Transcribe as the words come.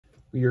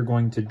we are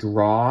going to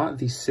draw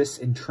the cis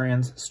and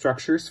trans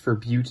structures for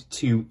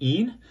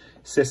but-2-ene.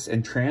 Cis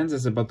and trans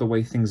is about the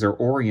way things are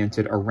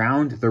oriented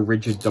around the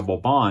rigid double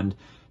bond.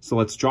 So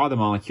let's draw the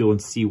molecule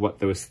and see what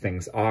those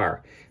things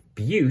are.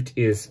 But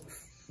is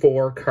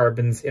 4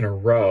 carbons in a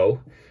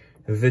row.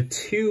 The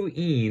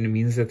 2-ene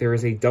means that there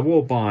is a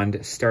double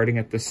bond starting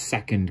at the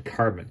second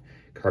carbon.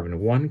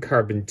 Carbon 1,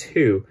 carbon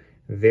 2,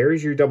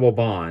 there's your double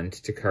bond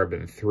to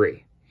carbon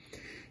 3.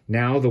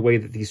 Now, the way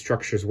that these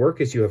structures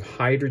work is you have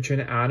hydrogen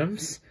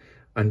atoms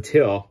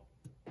until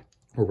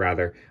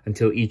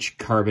each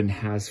carbon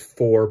has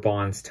 4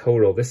 bonds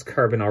total. This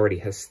carbon already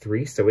has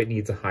 3, so it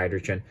needs a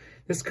hydrogen.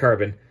 This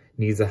carbon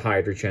needs a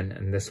hydrogen,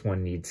 and this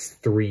one needs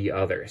 3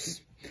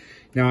 others.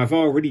 Now, I've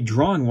already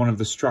drawn one of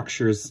the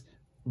structures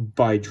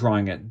by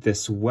drawing it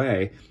this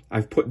way.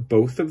 I've put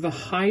both of the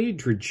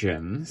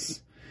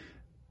hydrogens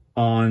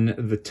on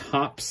the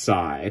top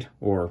side,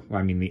 or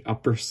I mean the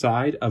upper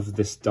side of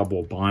this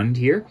double bond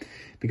here,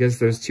 because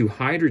those 2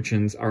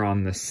 hydrogens are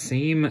on the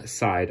same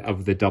side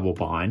of the double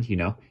bond. You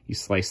know, you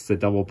slice the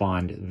double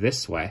bond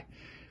this way.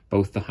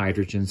 Both the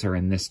hydrogens are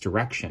in this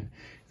direction.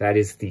 That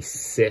is the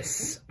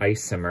cis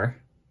isomer.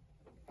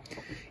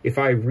 If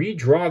I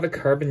redraw the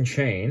carbon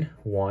chain,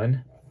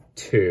 1,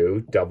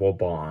 2, double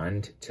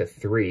bond to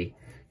 3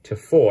 to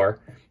 4,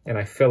 and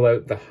I fill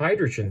out the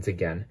hydrogens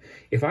again,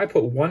 if I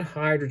put 1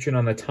 hydrogen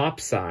on the top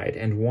side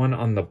and 1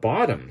 on the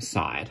bottom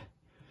side,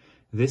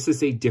 this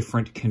is a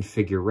different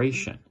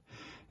configuration.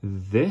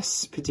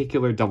 This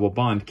particular double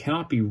bond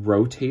cannot be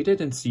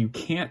rotated, and so you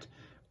can't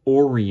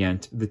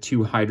orient the 2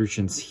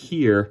 hydrogens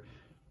here.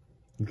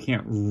 You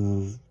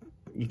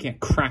can't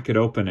crack it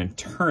open and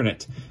turn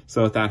it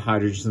so that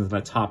hydrogen is on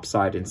the top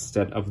side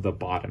instead of the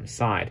bottom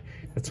side.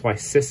 That's why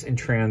cis and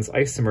trans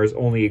isomers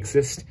only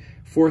exist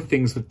for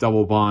things with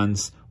double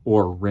bonds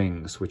or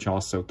rings, which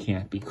also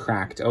can't be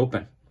cracked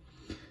open.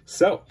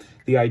 So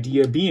the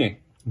idea being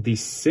the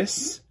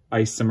cis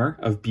isomer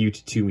of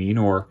but-2-ene,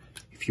 or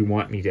if you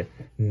want me to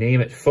name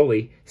it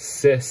fully,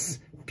 cis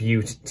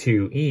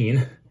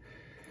but-2-ene,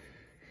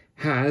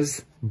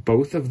 has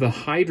both of the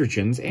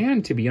hydrogens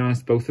and, to be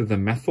honest, both of the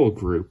methyl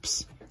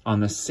groups on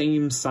the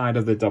same side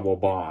of the double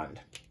bond.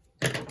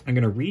 I'm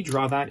going to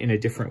redraw that in a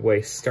different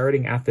way,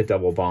 starting at the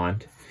double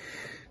bond,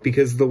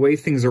 because the way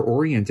things are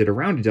oriented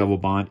around a double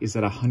bond is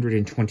at a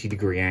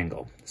 120-degree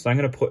angle. So I'm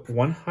going to put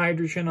 1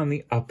 hydrogen on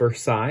the upper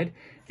side,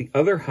 the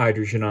other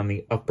hydrogen on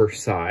the upper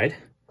side,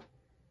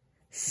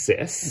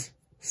 cis,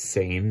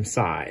 same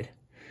side,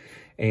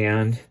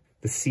 and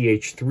the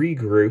CH3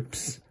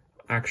 groups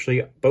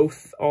actually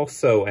both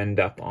also end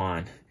up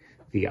on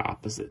the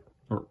opposite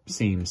or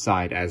same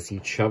side as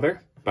each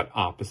other, but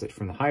opposite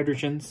from the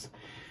hydrogens.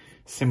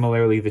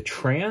 Similarly, the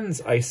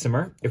trans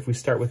isomer, if we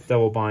start with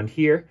double bond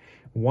here,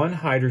 1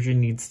 hydrogen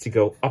needs to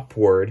go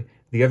upward,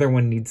 the other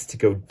one needs to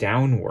go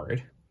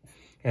downward.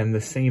 And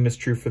the same is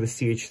true for the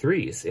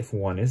CH3s. If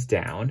one is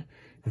down,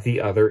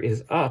 the other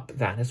is up.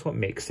 That is what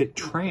makes it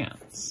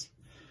trans.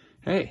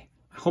 Hey,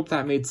 I hope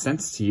that made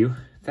sense to you.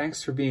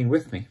 Thanks for being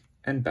with me,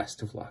 and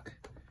best of luck.